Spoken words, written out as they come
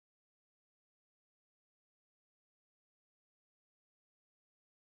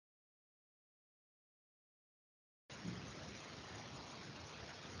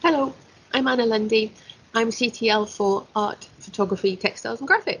Hello, I'm Anna Lundy. I'm CTL for Art, Photography, Textiles and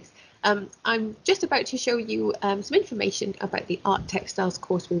Graphics. I'm just about to show you some information about the Art Textiles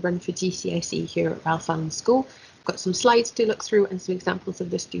course we run for GCSE here at Ralph Allen School. I've got some slides to look through and some examples of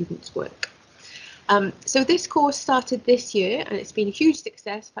the students' work. So this course started this year and it's been a huge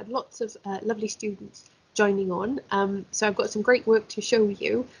success. I've had lots of lovely students joining on. So I've got some great work to show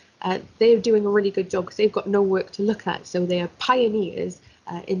you. They're doing a really good job because they've got no work to look at, so they are pioneers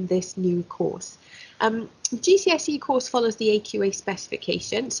in this new course. GCSE course follows the AQA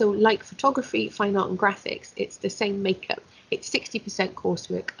specification, so like photography, fine art and graphics, it's the same makeup. It's 60%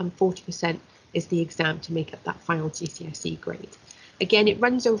 coursework and 40% is the exam to make up that final GCSE grade. Again, it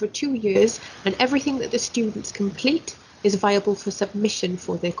runs over 2 years and everything that the students complete is viable for submission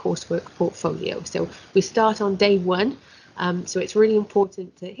for their coursework portfolio. So we start on day one. So it's really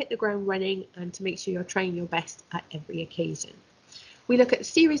important to hit the ground running and to make sure you're trying your best at every occasion. We look at a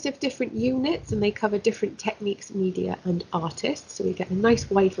series of different units and they cover different techniques, media and artists. So we get a nice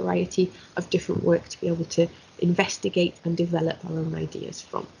wide variety of different work to be able to investigate and develop our own ideas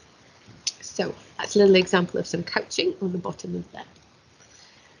from. So that's a little example of some couching on the bottom of there.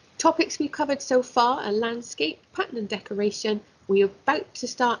 Topics we've covered so far are landscape, pattern and decoration. We're about to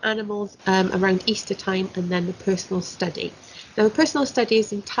start animals around Easter time, and then the personal study. Now the personal study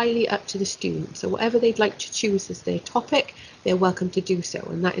is entirely up to the student, so whatever they'd like to choose as their topic, they're welcome to do so,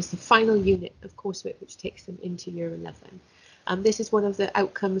 and that is the final unit of coursework which takes them into year 11. This is one of the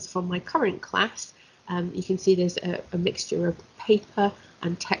outcomes from my current class. You can see there's a mixture of paper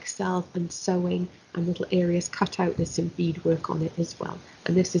and textiles and sewing and little areas cut out. There's some beadwork on it as well,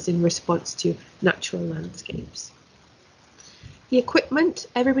 and this is in response to natural landscapes. The equipment,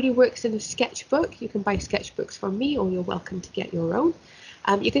 everybody works in a sketchbook. You can buy sketchbooks from me or you're welcome to get your own.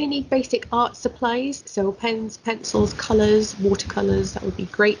 You're going to need basic art supplies, so pens, pencils, colours, watercolours, that would be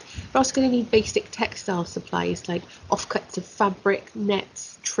great. You're also going to need basic textile supplies like offcuts of fabric,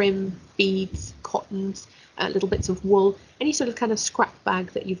 nets, trim, beads, cottons, little bits of wool, any sort of kind of scrap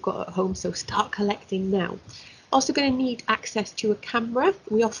bag that you've got at home, so start collecting now. Also going to need access to a camera.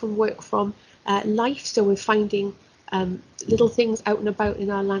 We often work from life, so we're finding little things out and about in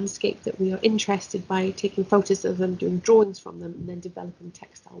our landscape that we are interested by, taking photos of them, doing drawings from them, and then developing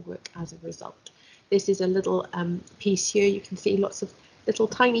textile work as a result. This is a little piece here. You can see lots of little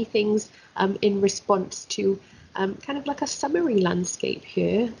tiny things in response to kind of like a summery landscape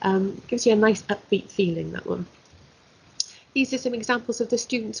here. Gives you a nice upbeat feeling, that one. These are some examples of the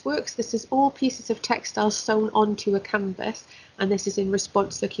students' works. This is all pieces of textile sewn onto a canvas, and this is in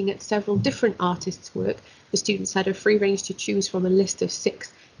response looking at several different artists' work. The students had a free range to choose from a list of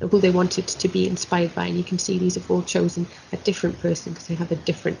 6 who they wanted to be inspired by, and you can see these have all chosen a different person because they have a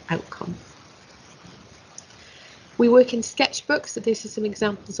different outcome. We work in sketchbooks, so this is some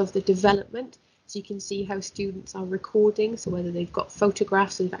examples of the development. So you can see how students are recording, so whether they've got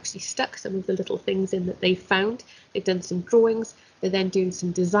photographs, so they've actually stuck some of the little things in that they've found. They've done some drawings, they're then doing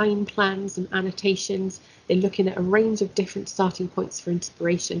some design plans and annotations. They're looking at a range of different starting points for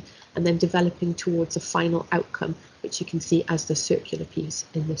inspiration and then developing towards a final outcome, which you can see as the circular piece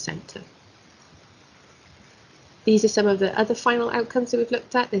in the centre. These are some of the other final outcomes that we've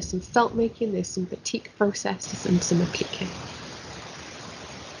looked at. There's some felt making, there's some batik process and some applique.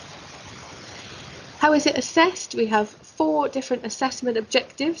 How is it assessed? We have 4 different assessment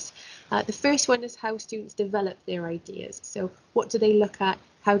objectives. The first one is how students develop their ideas. So what do they look at?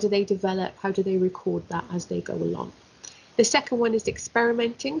 How do they develop? How do they record that as they go along? The second one is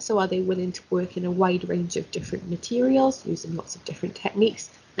experimenting. So are they willing to work in a wide range of different materials, using lots of different techniques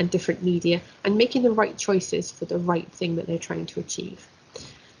and different media, and making the right choices for the right thing that they're trying to achieve?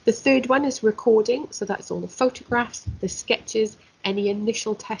 The third one is recording. So that's all the photographs, the sketches, any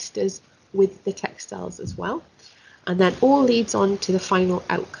initial testers with the textiles as well. And then all leads on to the final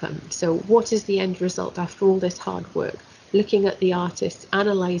outcome. So what is the end result after all this hard work? Looking at the artists,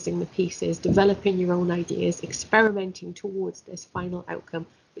 analysing the pieces, developing your own ideas, experimenting towards this final outcome,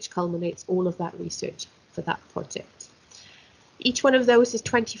 which culminates all of that research for that project. Each one of those is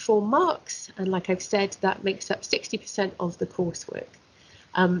 24 marks, and like I've said, that makes up 60% of the coursework.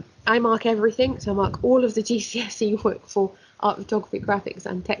 I mark everything, so I mark all of the GCSE work for art, photography, graphics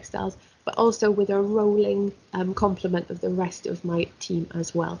and textiles, but also with a rolling complement of the rest of my team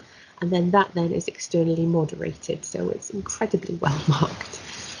as well. And then that then is externally moderated, so it's incredibly well marked.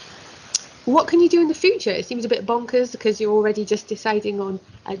 What can you do in the future? It seems a bit bonkers because you're already just deciding on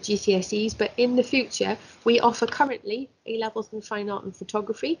GCSEs, but in the future we offer currently A-levels in fine art and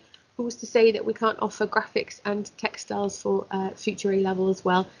photography. Who's to say that we can't offer graphics and textiles for future A-level as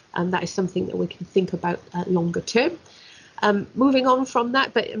well? That is something that we can think about longer term. Moving on from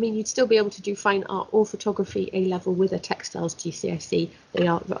that, but I mean, you'd still be able to do fine art or photography A-level with a Textiles GCSE. They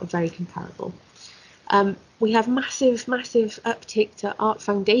are very comparable. We have massive uptake to art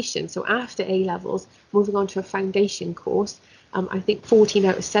foundation. So after A-levels, moving on to a foundation course, I think 14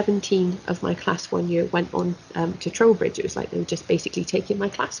 out of 17 of my class one year went on to Trowbridge. It was like they were just basically taking my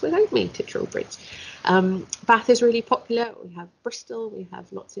class without me to Trowbridge. Bath is really popular. We have Bristol, we have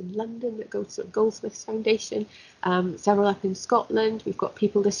lots in London that go to Goldsmiths Foundation, several up in Scotland. We've got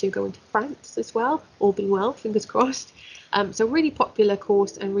people this year going to France as well, all being well, fingers crossed. So really popular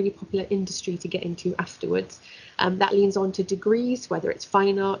course and really popular industry to get into afterwards. That leans on to degrees, whether it's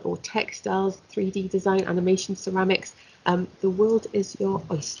fine art or textiles, 3D design, animation, ceramics. The world is your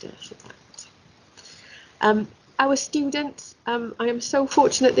oyster for that. Our students, I am so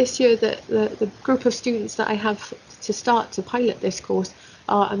fortunate this year that the group of students that I have to start to pilot this course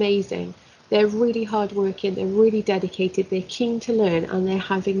are amazing. They're really hardworking, they're really dedicated, they're keen to learn, and they're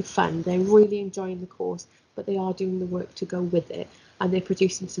having fun. They're really enjoying the course, but they are doing the work to go with it, and they're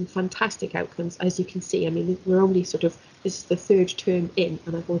producing some fantastic outcomes, as you can see. I mean, we're only this is the third term in,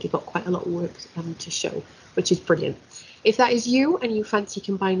 and I've already got quite a lot of work to show, which is brilliant. If that is you and you fancy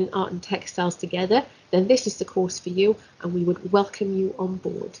combining art and textiles together, then this is the course for you, and we would welcome you on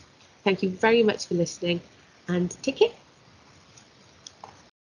board. Thank you very much for listening, and take care.